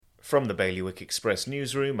From the Bailiwick Express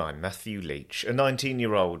newsroom, I'm Matthew Leach. A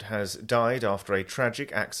 19-year-old has died after a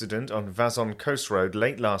tragic accident on Vazon Coast Road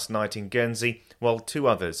late last night in Guernsey, while two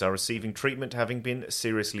others are receiving treatment having been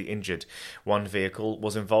seriously injured. One vehicle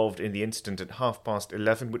was involved in the incident at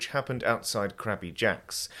 11:30, which happened outside Krabby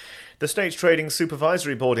Jack's. The State Trading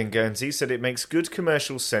Supervisory Board in Guernsey said it makes good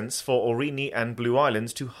commercial sense for Aurigny and Blue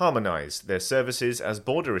Islands to harmonise their services as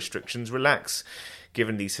border restrictions relax.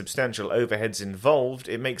 Given the substantial overheads involved,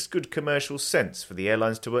 it makes good commercial sense for the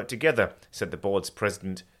airlines to work together, said the board's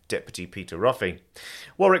president, Deputy Peter Roffey.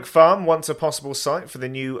 Warwick Farm, once a possible site for the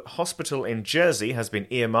new hospital in Jersey, has been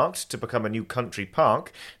earmarked to become a new country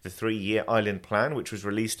park. The 3-year island plan, which was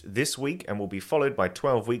released this week and will be followed by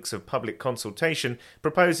 12 weeks of public consultation,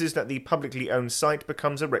 proposes that the publicly owned site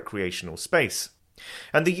becomes a recreational space.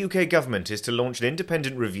 And the UK government is to launch an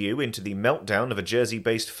independent review into the meltdown of a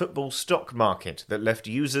Jersey-based football stock market that left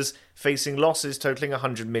users facing losses totalling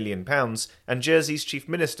 £100 million, and Jersey's Chief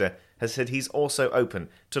Minister has said he's also open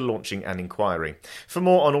to launching an inquiry. For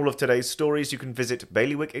more on all of today's stories, you can visit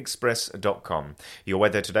bailiwickexpress.com. Your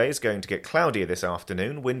weather today is going to get cloudier this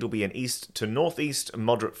afternoon. Wind will be an east to northeast,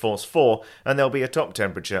 moderate force 4, and there'll be a top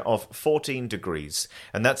temperature of 14 degrees.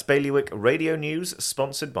 And that's Bailiwick Radio News,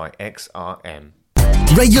 sponsored by XRM.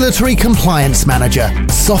 Regulatory Compliance Manager,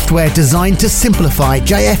 software designed to simplify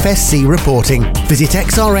JFSC reporting. Visit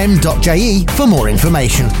xrm.je for more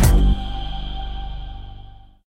information.